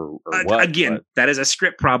decks or what. Again, that is a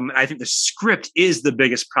script problem. I think the script is the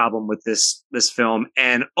biggest problem with this film,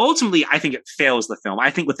 and ultimately, I think it fails the film. I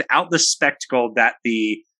think without the spectacle that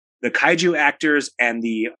the kaiju actors and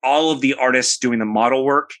all of the artists doing the model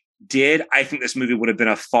work did, I think this movie would have been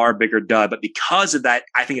a far bigger dud. But because of that,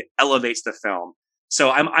 I think it elevates the film. So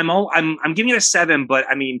I'm giving it a 7, but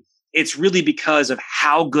I mean, it's really because of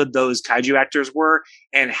how good those kaiju actors were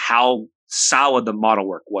and how solid the model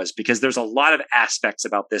work was, because there's a lot of aspects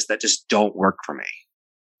about this that just don't work for me.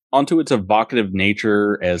 Onto its evocative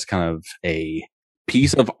nature as kind of a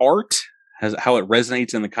piece of art, how it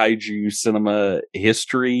resonates in the kaiju cinema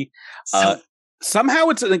history. Somehow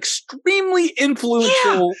it's an extremely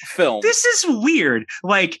influential film. This is weird.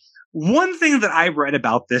 Like, one thing that I read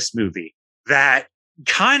about this movie that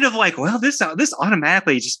kind of like, well, this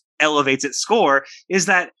automatically just elevates its score is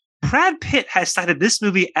that Brad Pitt has cited this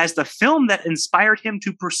movie as the film that inspired him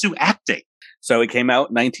to pursue acting. So it came out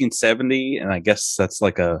in 1970, and I guess that's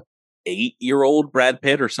like a 8-year-old Brad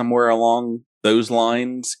Pitt or somewhere along those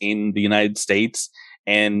lines in the United States.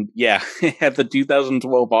 And yeah, at the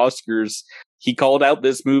 2012 Oscars, he called out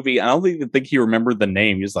this movie. I don't even think he remembered the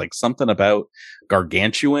name. He was like something about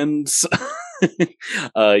gargantuans.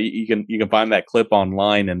 You can find that clip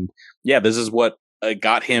online, and yeah, this is what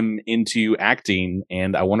got him into acting.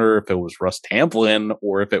 And I wonder if it was Russ Tamblyn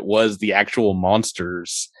or if it was the actual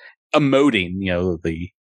monsters emoting, the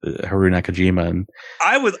Haru Nakajima. And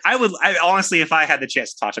I honestly, if I had the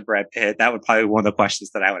chance to talk to Brad Pitt, that would probably be one of the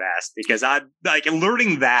questions that I would ask, because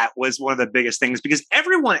learning that was one of the biggest things, because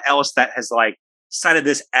everyone else that has like cited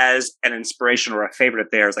this as an inspiration or a favorite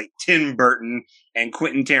of theirs, like Tim Burton and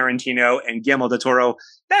Quentin Tarantino and Guillermo del Toro.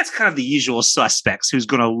 That's kind of the usual suspects who's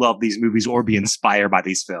going to love these movies or be inspired by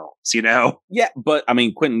these films, you know? Yeah, but I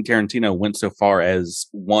mean, Quentin Tarantino went so far as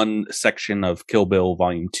one section of Kill Bill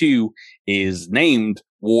Volume 2 is named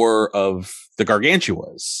War of the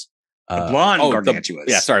Gargantuas. The blonde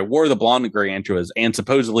Gargantuas. War of the Blonde Gargantuas. And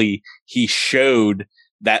supposedly he showed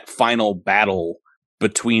that final battle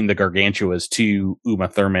between the Gargantuas to Uma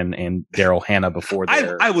Thurman and Daryl Hannah before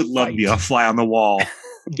their I would love to be a fly on the wall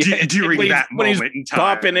during that moment in time.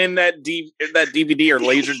 Popping in that DVD or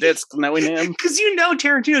laser disc, knowing him. Because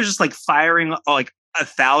Tarantino's just like firing like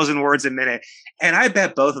 1,000 words a minute. And I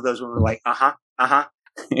bet both of those women were like,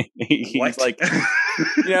 He's like,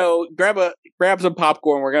 grab some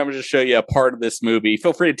popcorn. We're going to just show you a part of this movie.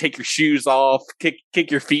 Feel free to take your shoes off,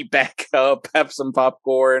 kick your feet back up, have some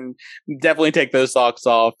popcorn. Definitely take those socks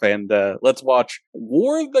off, and let's watch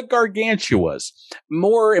War of the Gargantuas.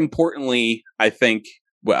 More importantly, I think,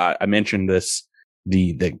 I mentioned this,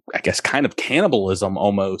 the I guess kind of cannibalism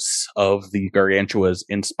almost of the Gargantuas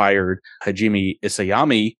inspired Hajime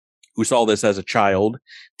Isayama, who saw this as a child,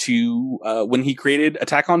 to when he created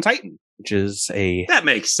Attack on Titan, which is that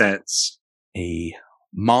makes sense. A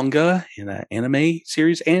manga in an anime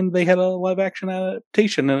series, and they had a live action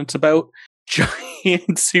adaptation, and it's about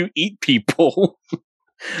giants who eat people.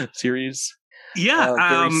 Series. Yeah,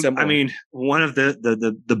 I mean, one of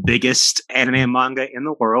the biggest anime and manga in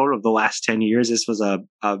the world of the last 10 years. This was a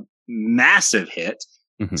massive hit.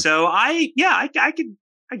 Mm-hmm. So I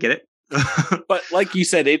get it. But like you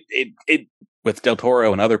said, it with Del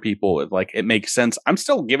Toro and other people, it makes sense. I'm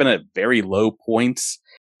still giving it very low points.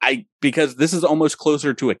 Because this is almost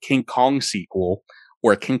closer to a King Kong sequel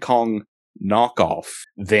or a King Kong knockoff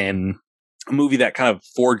than a movie that kind of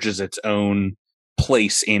forges its own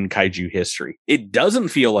place in kaiju history. It doesn't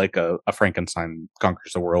feel like a Frankenstein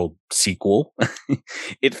Conquers the World sequel.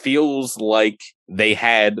 It feels like they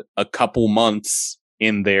had a couple months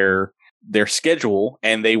in their schedule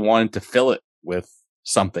and they wanted to fill it with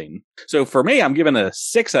something. So for me, I'm giving it a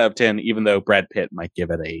 6 out of 10, even though Brad Pitt might give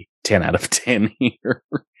it a 10 out of 10 here.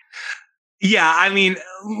 Yeah, I mean,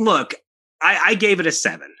 look, I gave it a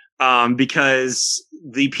 7 because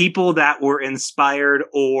the people that were inspired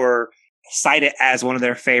or cite it as one of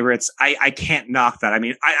their favorites, I can't knock that. I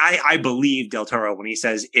mean, I believe Del Toro when he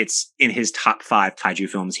says it's in his top 5 kaiju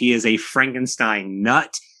films. He is a Frankenstein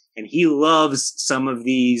nut, and he loves some of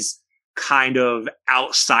these kind of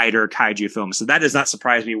outsider kaiju films. So that does not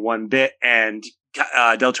surprise me one bit. And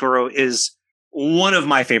Del Toro is one of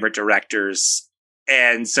my favorite directors.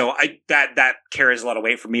 And so that carries a lot of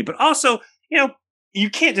weight for me. But also, you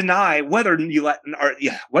can't deny whether you like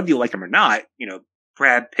him or not,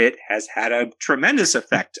 Brad Pitt has had a tremendous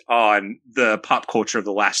effect on the pop culture of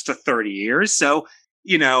the last 30 years. So,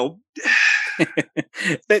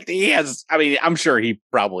 that he has, I mean, I'm sure he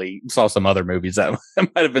probably saw some other movies that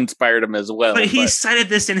might have inspired him as well. But he cited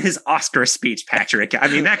this in his Oscar speech, Patrick. I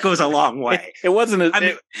mean, that goes a long way. It wasn't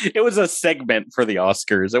it was a segment for the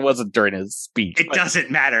Oscars. It wasn't during his speech. It doesn't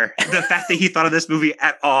matter. The fact that he thought of this movie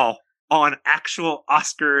at all on actual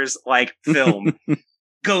Oscars like film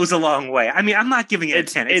goes a long way. I mean, I'm not giving it a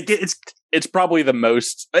 10. It's probably the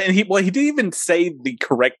most, and he didn't even say the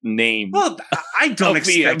correct name. Well, I don't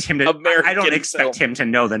expect him to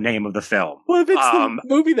know the name of the film. Well, if it's the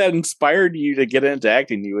movie that inspired you to get into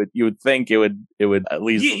acting, you would think it would at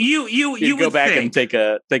least you go back and take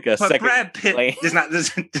a but second. Brad Pitt does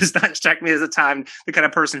not strike me as the kind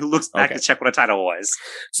of person who looks back to check what a title was.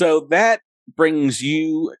 So that brings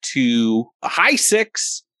you to a high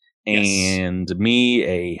 6. Yes. And me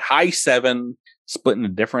a high 7, splitting the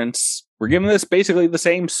difference. We're giving this basically the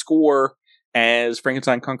same score as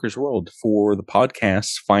Frankenstein Conquers the World for the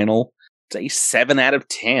podcast final. It's a 7 out of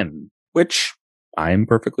 10, which I'm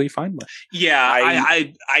perfectly fine with. Yeah,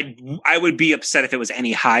 I would be upset if it was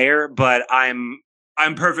any higher, but I'm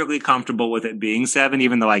perfectly comfortable with it being 7,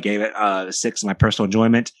 even though I gave it a 6 in my personal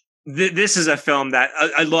enjoyment. This is a film that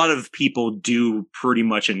a lot of people do pretty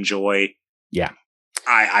much enjoy. Yeah.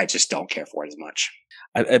 I just don't care for it as much.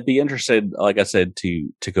 I'd be interested, like I said,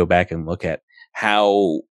 to go back and look at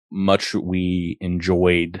how much we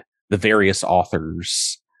enjoyed the various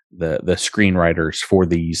authors, the screenwriters for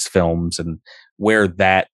these films, and where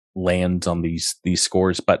that lands on these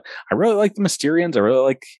scores. But I really like the Mysterians. I really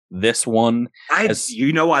like this one. I like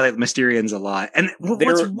the Mysterians a lot, and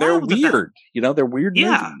they're weird. They're weird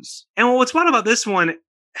movies. And what's fun about this one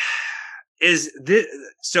is this.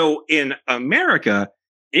 So in America,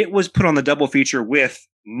 it was put on the double feature with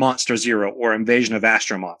Monster Zero or Invasion of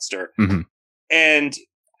Astro Monster. Mm-hmm. And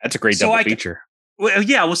that's a great double feature. Well,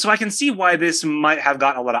 yeah, well, so I can see why this might have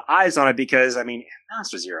gotten a lot of eyes on it because, I mean,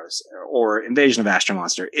 Monster Zeroes or Invasion of Astro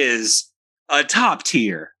Monster is a top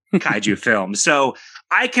tier kaiju film. So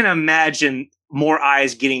I can imagine more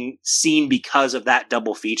eyes getting seen because of that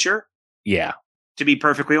double feature. Yeah. To be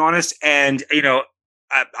perfectly honest. And, you know,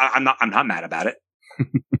 I'm not mad about it.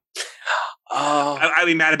 I'd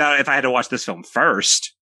be mad about it if I had to watch this film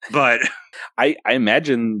first. But I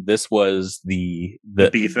imagine this was the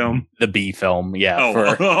B film. The B film, yeah. Oh,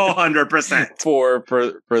 for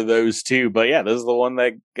 100%. For those two. But yeah, this is the one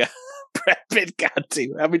that Brad Pitt got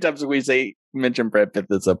to. How many times did we mention Brad Pitt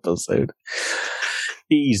this episode?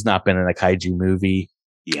 He's not been in a kaiju movie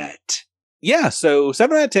yet. Yeah, so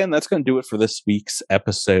 7 out of 10, that's going to do it for this week's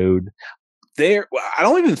episode. I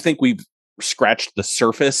don't even think we've scratched the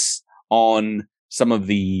surface on some of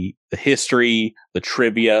the history, the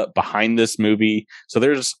trivia behind this movie. So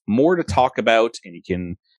there's more to talk about, and you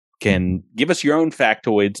can give us your own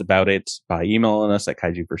factoids about it by emailing us at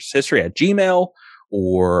kaijuversushistory@gmail.com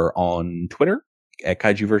or on Twitter at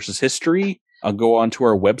kaijuversushistory. I'll go onto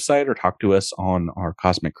our website or talk to us on our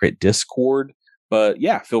Cosmic Crit Discord. But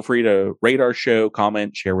yeah, feel free to rate our show,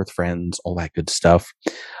 comment, share with friends, all that good stuff.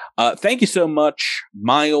 Thank you so much,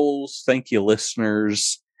 Miles. Thank you,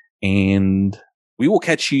 listeners. And we will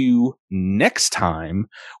catch you next time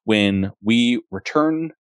when we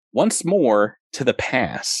return once more to the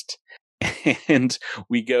past. And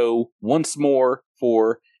we go once more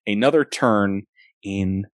for another turn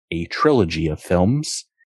in a trilogy of films.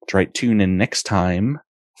 That's right, tune in next time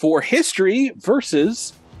for History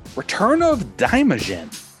versus Return of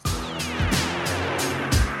Daimogen.